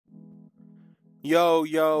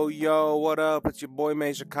Yo, what up? It's your boy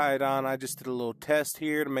Mashaciadon. I just did a little test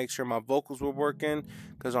here to make sure my vocals were working,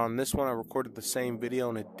 because on this one I recorded the same video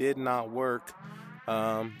and it did not work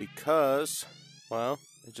because, well,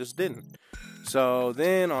 it just didn't. So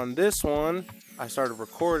then on this one I started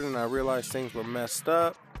recording and I realized things were messed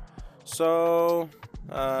up. So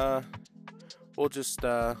we'll just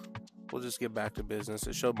get back to business.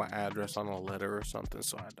 It showed my address on a letter or something,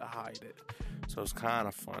 so I had to hide it. So it's kind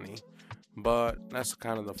of funny. But that's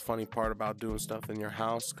kind of the funny part about doing stuff in your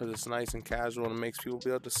house, because it's nice and casual and it makes people be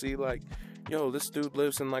able to see, like, yo, this dude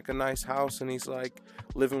lives in like a nice house and he's like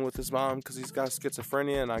living with his mom because he's got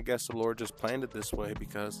schizophrenia, and I guess the Lord just planned it this way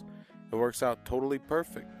because it works out totally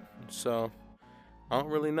perfect. So I don't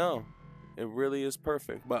really know. It really is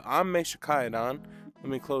perfect. But I'm Mashaciadon. Let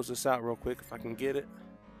me close this out real quick if I can get it.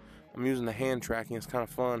 I'm using the hand tracking. It's kind of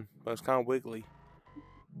fun, but it's kind of wiggly.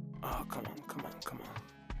 Oh, come on.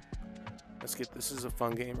 Let's get, this is a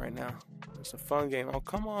fun game right now. It's a fun game. Oh,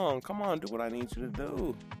 come on. Do what I need you to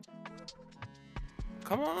do.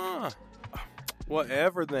 Come on.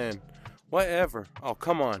 Whatever then. Whatever. Oh,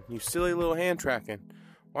 come on. You silly little hand tracking.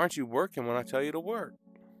 Why aren't you working when I tell you to work?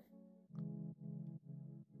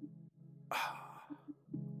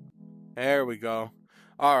 There we go.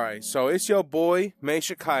 All right. So it's your boy,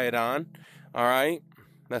 Mashaciadon. All right.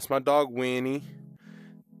 That's my dog, Winnie.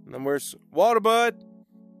 And then where's Walter Bud?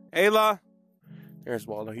 Ayla. There's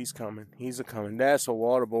Walter. He's coming. He's a coming. That's a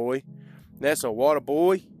water boy. That's a water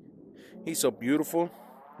boy. He's so beautiful.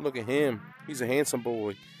 Look at him. He's a handsome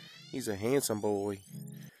boy. He's a handsome boy.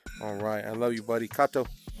 All right. I love you, buddy. Kato.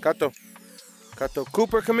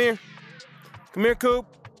 Cooper, come here. Come here, Coop.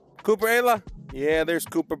 Cooper, Ayla. Yeah, there's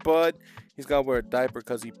Cooper, bud. He's got to wear a diaper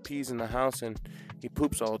because he pees in the house and he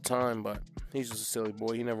poops all the time, but he's just a silly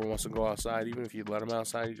boy. He never wants to go outside. Even if you let him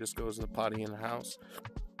outside, he just goes to the potty in the house.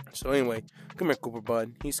 So anyway, come here, Cooper,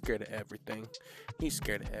 bud. He's scared of everything.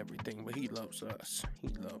 But he loves us. He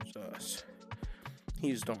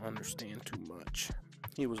just don't understand too much.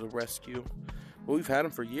 He was a rescue. Well, we've had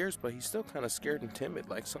him for years, but he's still kind of scared and timid.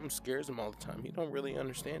 Like something scares him all the time. He don't really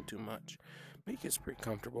understand too much. But he gets pretty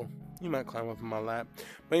comfortable. He might climb up in my lap.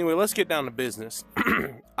 But anyway, let's get down to business.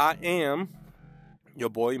 I am your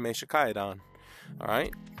boy, Mashaciadon. All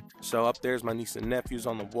right? So up there's my niece and nephews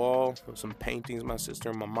on the wall. There's some paintings my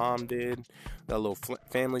sister and my mom did. That little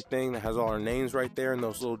family thing that has all our names right there and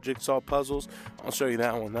those little jigsaw puzzles. I'll show you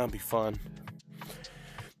that one. That'll be fun.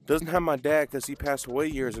 Doesn't have my dad because he passed away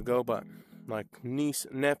years ago, but like niece,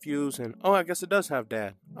 nephews, and oh, I guess it does have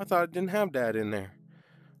dad. I thought it didn't have dad in there.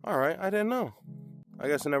 All right, I didn't know. I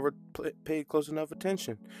guess I never paid close enough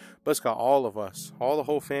attention. But it's got all of us, all the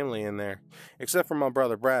whole family in there, except for my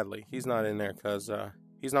brother Bradley. He's not in there because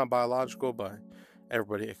he's not biological, but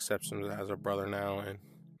everybody accepts him as a brother now, and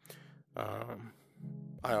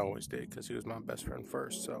I always did because he was my best friend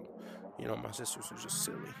first. So, you know, my sisters are just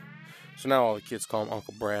silly. So now all the kids call him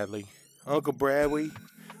Uncle Bradley. Uncle Bradley.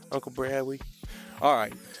 All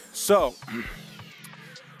right, so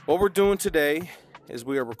what we're doing today is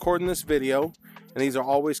we are recording this video, and these are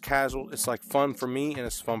always casual. It's like fun for me and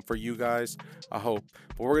it's fun for you guys, I hope.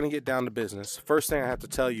 But we're going to get down to business. First thing I have to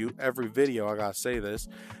tell you, every video I got to say this,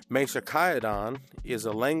 Mashaciadon is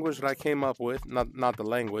a language that I came up with, not the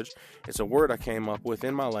language, it's a word I came up with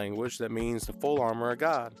in my language that means the full armor of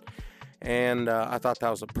God. And I thought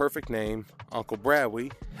that was a perfect name. Uncle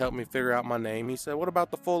Bradley helped me figure out my name. He said, what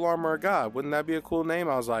about the full armor of God? Wouldn't that be a cool name?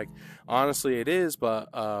 I was like, honestly, it is,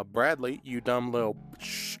 but Bradley, you dumb little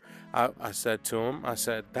shh. I said to him, I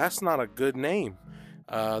said, that's not a good name.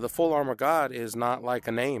 The full armor of God is not like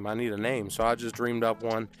a name. I need a name. So I just dreamed up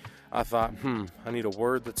one. I thought, I need a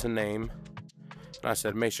word that's a name. And I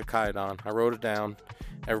said, Mashaciadon. I wrote it down.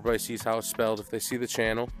 Everybody sees how it's spelled if they see the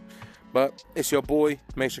channel. But it's your boy,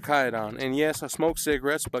 Mashaciadon. And yes, I smoke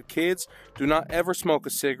cigarettes, but kids, do not ever smoke a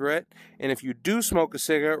cigarette. And if you do smoke a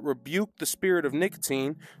cigarette, rebuke the spirit of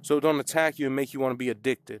nicotine so it don't attack you and make you want to be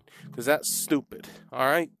addicted. Because that's stupid, all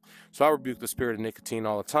right? So I rebuke the spirit of nicotine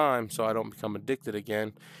all the time so I don't become addicted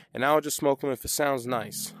again. And now I just smoke them if it sounds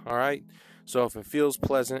nice, all right? So if it feels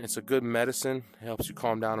pleasant, it's a good medicine. It helps you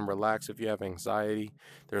calm down and relax if you have anxiety.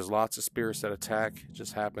 There's lots of spirits that attack. It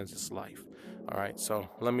just happens. It's life. All right, so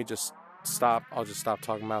let me just stop. I'll just stop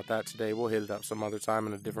talking about that today. We'll hit it up some other time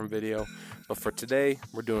in a different video. But for today,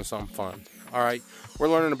 we're doing something fun. All right, we're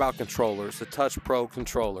learning about controllers, the Touch Pro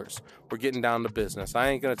controllers. We're getting down to business. I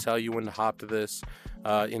ain't going to tell you when to hop to this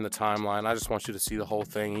in the timeline. I just want you to see the whole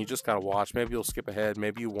thing. You just got to watch. Maybe you'll skip ahead.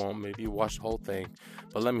 Maybe you won't. Maybe you watch the whole thing.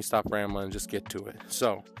 But let me stop rambling and just get to it.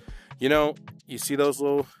 So, you know, you see those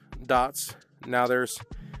little dots? Now there's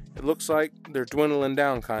it looks like they're dwindling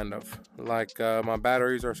down, kind of like my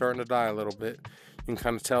batteries are starting to die a little bit. You can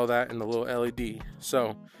kind of tell that in the little LED.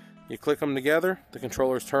 So you click them together, the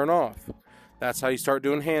controllers turn off. That's how you start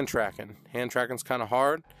doing hand tracking. Hand tracking's kind of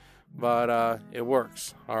hard, but it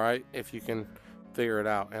works, all right, if you can figure it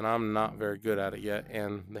out. And I'm not very good at it yet,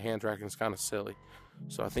 and the hand tracking is kind of silly.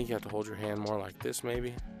 So I think you have to hold your hand more like this,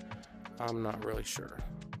 maybe. I'm not really sure,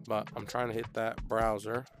 but I'm trying to hit that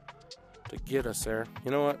browser to get us there.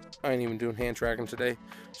 You know what? I ain't even doing hand tracking today.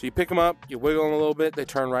 So you pick them up, you wiggle them a little bit, they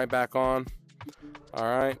turn right back on. All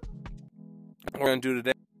right. What we're gonna do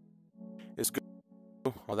today is good.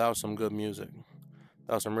 Oh, that was some good music.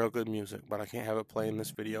 That was some real good music, but I can't have it play in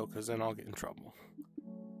this video because then I'll get in trouble.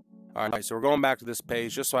 All right, so we're going back to this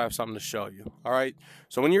page just so I have something to show you. All right,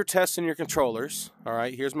 so when you're testing your controllers, all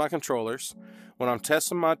right, here's my controllers. When I'm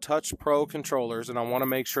testing my Touch Pro controllers and I want to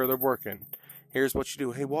make sure they're working, here's what you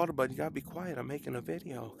do. Hey, Waterbud, you got to be quiet. I'm making a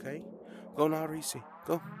video, okay? Go now, Reese.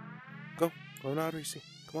 Go now, Reese.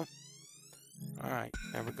 Come on. All right,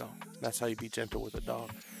 there we go. That's how you be gentle with a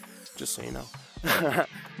dog, just so you know.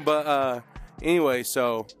 But anyway,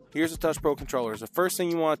 so here's the Touch Pro controllers. The first thing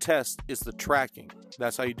you want to test is the tracking.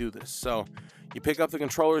 That's how you do this. So you pick up the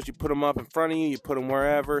controllers, you put them up in front of you, you put them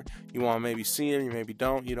wherever. You want to maybe see them, you maybe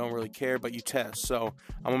don't. You don't really care, but you test. So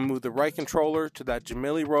I'm going to move the right controller to that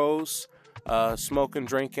Jamily Rose smoking,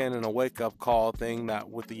 drinking, and a wake-up call thing that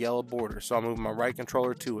with the yellow border. So I'm moving my right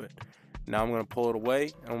controller to it. Now I'm going to pull it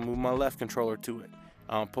away, and I'll move my left controller to it.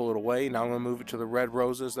 I'll pull it away. Now I'm going to move it to the red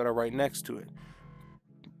roses that are right next to it.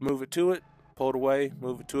 Move it to it. Pull it away,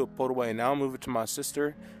 move it to it, pull it away. Now I'll move it to my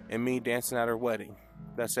sister and me dancing at her wedding.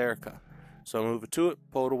 That's Erica. So move it to it,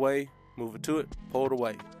 pull it away, move it to it, pull it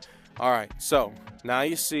away. All right, so now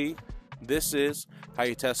you see this is how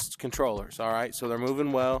you test controllers. All right, so they're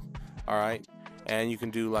moving well. All right, and you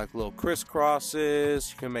can do like little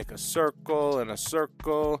crisscrosses. You can make a circle and a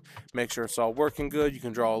circle. Make sure it's all working good. You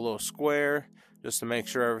can draw a little square just to make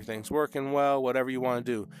sure everything's working well, whatever you want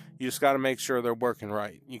to do. You just got to make sure they're working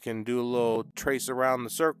right. You can do a little trace around the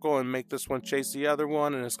circle and make this one chase the other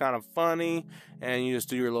one, and it's kind of funny, and you just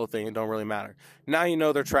do your little thing. It don't really matter. Now you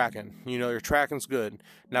know they're tracking. You know your tracking's good.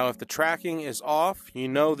 Now if the tracking is off, you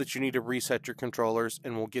know that you need to reset your controllers,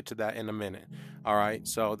 and we'll get to that in a minute. All right,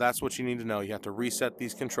 so that's what you need to know. You have to reset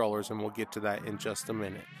these controllers, and we'll get to that in just a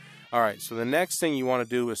minute. All right, so the next thing you want to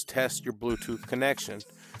do is test your Bluetooth connection.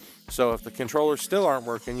 So if the controllers still aren't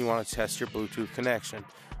working, you want to test your Bluetooth connection.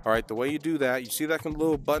 All right, the way you do that, you see that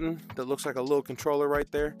little button that looks like a little controller right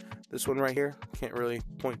there? This one right here. Can't really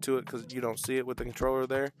point to it because you don't see it with the controller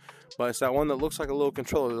there. But it's that one that looks like a little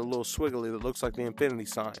controller, the little swiggly that looks like the infinity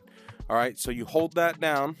sign. All right, so you hold that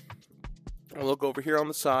down. And look over here on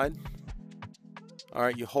the side. All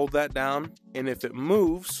right, you hold that down, and if it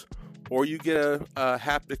moves, or you get a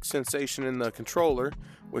haptic sensation in the controller,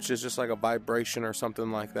 which is just like a vibration or something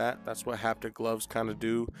like that. That's what haptic gloves kind of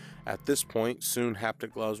do at this point. Soon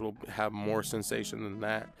haptic gloves will have more sensation than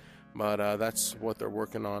that. But that's what they're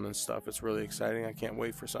working on and stuff. It's really exciting. I can't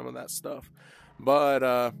wait for some of that stuff.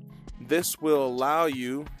 But this will allow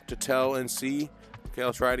you to tell and see. Okay,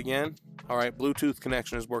 I'll try it again. All right, Bluetooth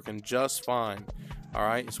connection is working just fine. All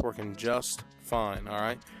right, it's working just fine. All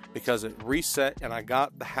right, because it reset and I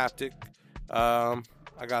got the haptic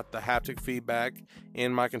feedback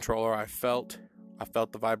in my controller. I felt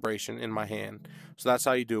the vibration in my hand. So that's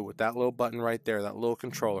how you do it with that little button right there, that little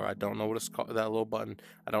controller. I don't know what it's called, that little button.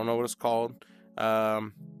 I don't know what it's called,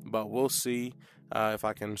 but we'll see if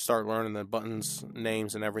I can start learning the buttons,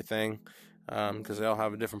 names, and everything, because they all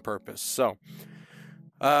have a different purpose. So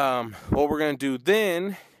what we're going to do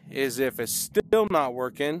then is if it's still not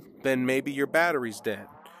working, then maybe your battery's dead.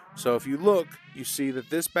 So if you look, you see that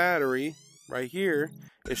this battery right here,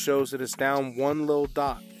 it shows that it's down one little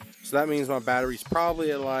dot. So that means my battery's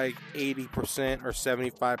probably at like 80% or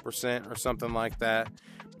 75% or something like that.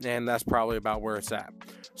 And that's probably about where it's at.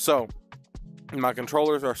 So my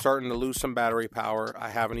controllers are starting to lose some battery power. I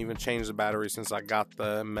haven't even changed the battery since I got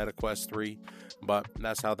the MetaQuest 3. But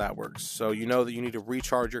that's how that works. So you know that you need to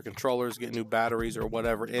recharge your controllers, get new batteries or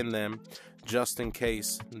whatever in them, just in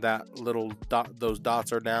case that little dot, those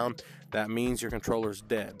dots are down. That means your controller's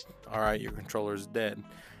dead. All right, your controller's dead,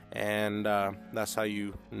 and that's how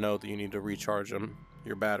you know that you need to recharge them,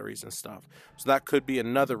 your batteries and stuff. So that could be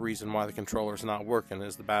another reason why the controller's not working,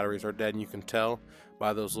 is the batteries are dead, and you can tell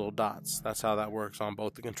by those little dots. That's how that works on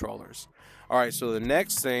both the controllers. All right, so the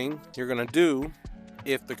next thing you're gonna do,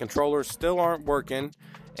 if the controllers still aren't working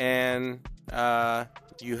and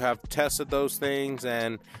you have tested those things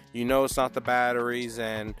and you know it's not the batteries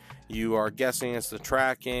and you are guessing it's the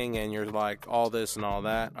tracking and you're like all this and all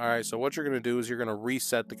that. All right, so what you're going to do is you're going to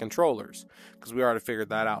reset the controllers because we already figured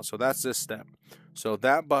that out. So that's this step. So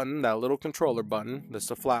that button, that little controller button, that's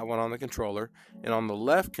the flat one on the controller, and on the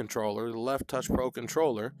left controller, the left Touch Pro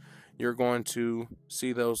controller, you're going to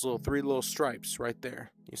see those three little stripes right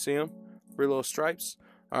there. You see them? Three little stripes?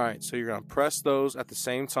 All right, so you're going to press those at the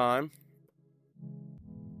same time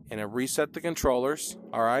and it reset the controllers,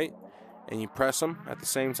 all right? And you press them at the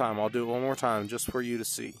same time. I'll do it one more time just for you to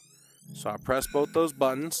see. So I press both those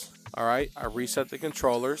buttons, all right? I reset the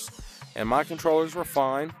controllers, and my controllers were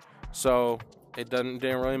fine, so it didn't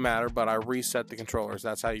really matter, but I reset the controllers.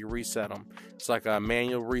 That's how you reset them. It's like a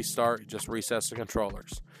manual restart. It just resets the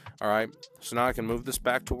controllers, all right? So now I can move this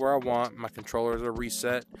back to where I want. My controllers are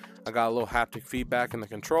reset. I got a little haptic feedback in the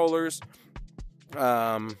controllers.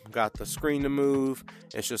 Got the screen to move.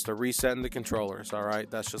 It's just a reset in the controllers. All right,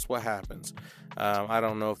 that's just what happens. I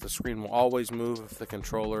don't know if the screen will always move if the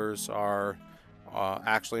controllers are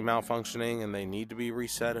actually malfunctioning and they need to be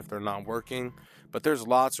reset if they're not working, but there's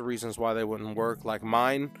lots of reasons why they wouldn't work. Like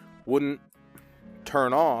mine wouldn't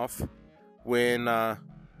turn off when I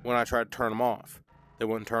tried to turn them off. They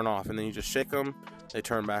wouldn't turn off, and then you just shake them, they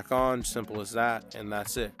turn back on. Simple as that, and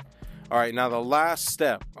that's it. All right, now the last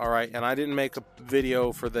step, all right, and I didn't make a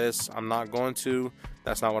video for this. I'm not going to.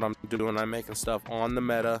 That's not what I'm doing. I'm making stuff on the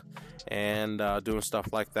Meta and doing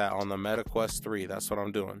stuff like that on the Meta Quest 3. That's what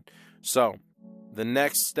I'm doing. So the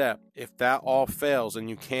next step, if that all fails and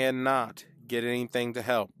you cannot get anything to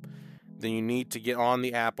help, then you need to get on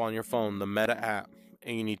the app on your phone, the Meta app,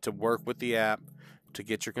 and you need to work with the app to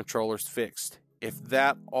get your controllers fixed. If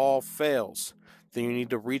that all fails, then you need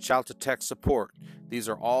to reach out to tech support. These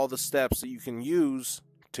are all the steps that you can use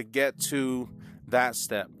to get to that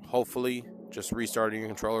step. Hopefully, just restarting your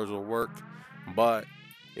controllers will work. But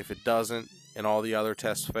if it doesn't and all the other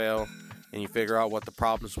tests fail and you figure out what the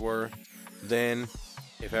problems were, then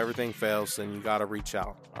if everything fails, then you got to reach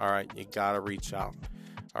out. All right, you got to reach out.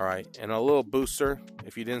 All right, and a little booster.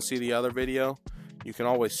 If you didn't see the other video, you can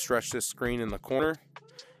always stretch this screen in the corner.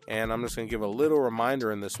 And I'm just going to give a little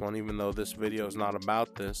reminder in this one, even though this video is not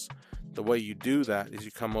about this. The way you do that is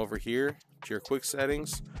you come over here to your quick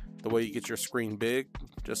settings. The way you get your screen big,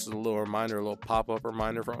 just as a little reminder, a little pop-up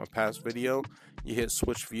reminder from a past video, you hit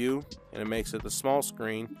switch view and it makes it the small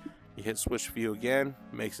screen. You hit switch view again,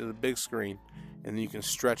 makes it the big screen, and then you can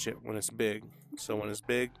stretch it when it's big. So when it's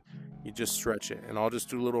big, you just stretch it, and I'll just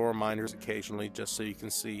do little reminders occasionally just so you can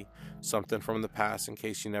see something from the past in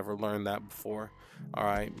case you never learned that before. All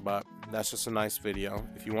right, but that's just a nice video.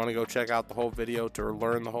 If you want to go check out the whole video to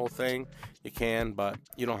learn the whole thing, you can, but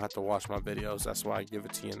you don't have to watch my videos. That's why I give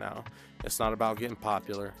it to you now. It's not about getting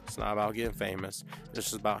popular. It's not about getting famous. It's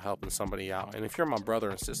just about helping somebody out. And if you're my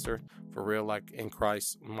brother and sister for real, like in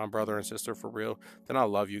Christ, my brother and sister for real, then I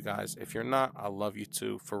love you guys. If you're not, I love you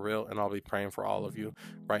too for real, and I'll be praying for all of you.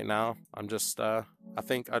 Right now, I'm just I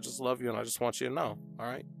think I just love you and I just want you to know. All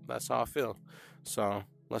right, that's how I feel. So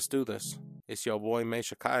let's do this. It's your boy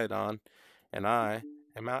Mashaciadon, and I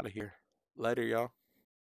am out of here. Later, y'all.